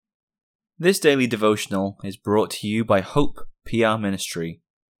This daily devotional is brought to you by Hope PR Ministry.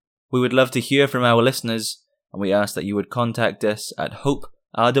 We would love to hear from our listeners, and we ask that you would contact us at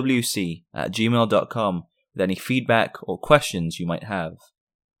hoperwc@gmail.com with any feedback or questions you might have.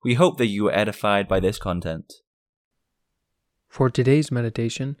 We hope that you were edified by this content. For today's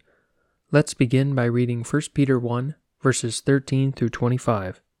meditation, let's begin by reading 1 Peter 1, verses 13 through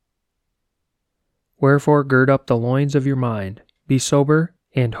 25. Wherefore gird up the loins of your mind, be sober,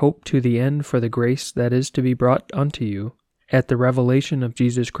 and hope to the end for the grace that is to be brought unto you at the revelation of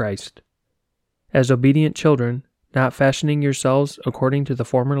Jesus Christ. As obedient children, not fashioning yourselves according to the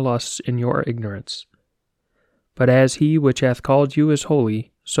former lusts in your ignorance. But as he which hath called you is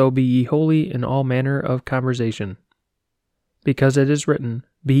holy, so be ye holy in all manner of conversation. Because it is written,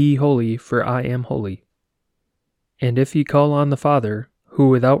 Be ye holy, for I am holy. And if ye call on the Father, who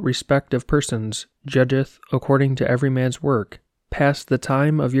without respect of persons judgeth according to every man's work, pass the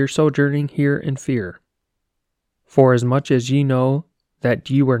time of your sojourning here in fear. For as much as ye know that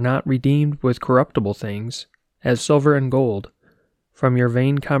ye were not redeemed with corruptible things, as silver and gold, from your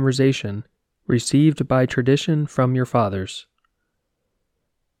vain conversation, received by tradition from your fathers,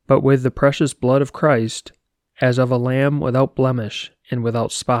 but with the precious blood of Christ, as of a lamb without blemish and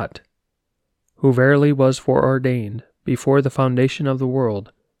without spot, who verily was foreordained before the foundation of the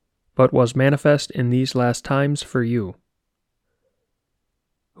world, but was manifest in these last times for you,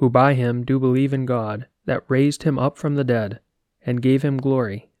 who by him do believe in God, that raised him up from the dead, and gave him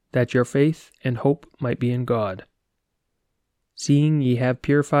glory, that your faith and hope might be in God. Seeing ye have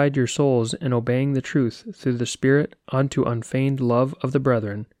purified your souls in obeying the truth through the Spirit unto unfeigned love of the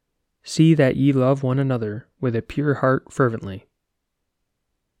brethren, see that ye love one another with a pure heart fervently.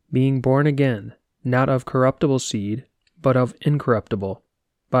 Being born again, not of corruptible seed, but of incorruptible,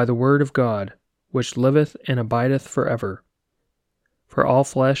 by the word of God, which liveth and abideth forever. For all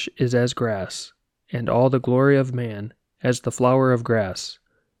flesh is as grass, and all the glory of man as the flower of grass.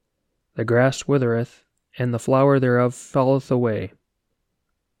 The grass withereth, and the flower thereof falleth away.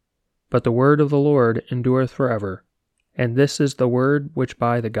 But the word of the Lord endureth forever, and this is the word which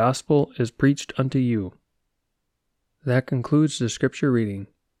by the gospel is preached unto you. That concludes the scripture reading.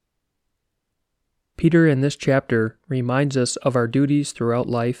 Peter in this chapter reminds us of our duties throughout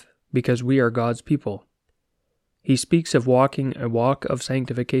life because we are God's people. He speaks of walking a walk of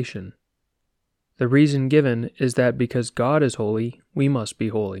sanctification. The reason given is that because God is holy, we must be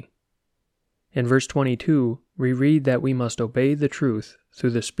holy. In verse 22, we read that we must obey the truth through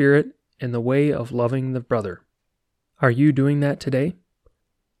the Spirit in the way of loving the brother. Are you doing that today?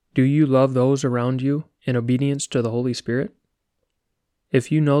 Do you love those around you in obedience to the Holy Spirit?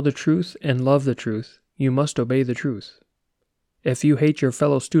 If you know the truth and love the truth, you must obey the truth. If you hate your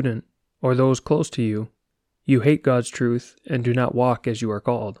fellow student or those close to you, you hate God's truth and do not walk as you are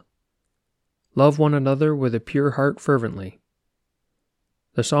called. Love one another with a pure heart fervently.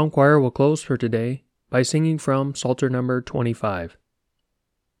 The song choir will close for today by singing from Psalter number 25.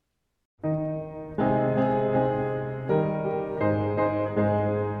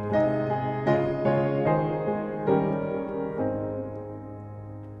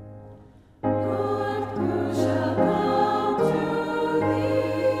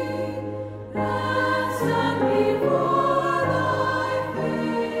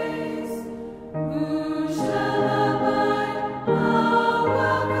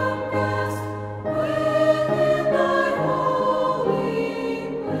 Welcome guest within thy holy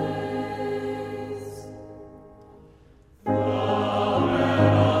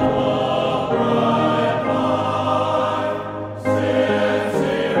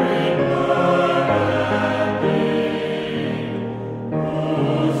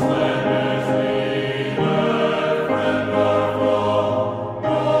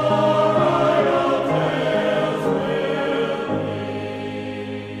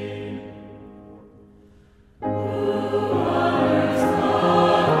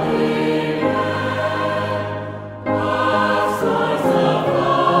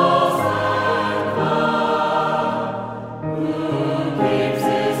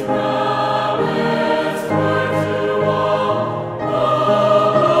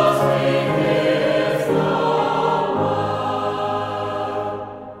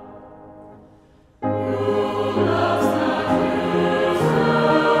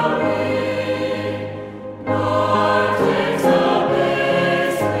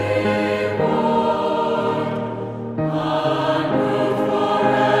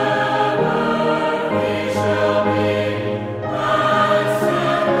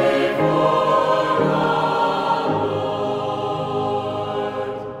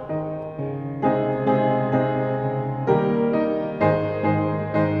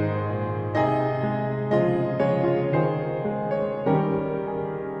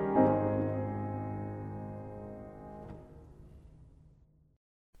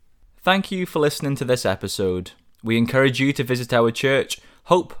Thank you for listening to this episode. We encourage you to visit our church,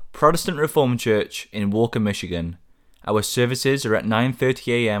 Hope Protestant Reformed Church in Walker, Michigan. Our services are at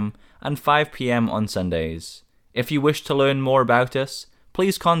 9:30 a.m. and 5 p.m. on Sundays. If you wish to learn more about us,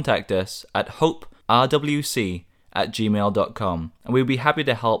 please contact us at hoperwc@gmail.com, and we'll be happy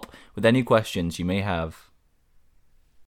to help with any questions you may have.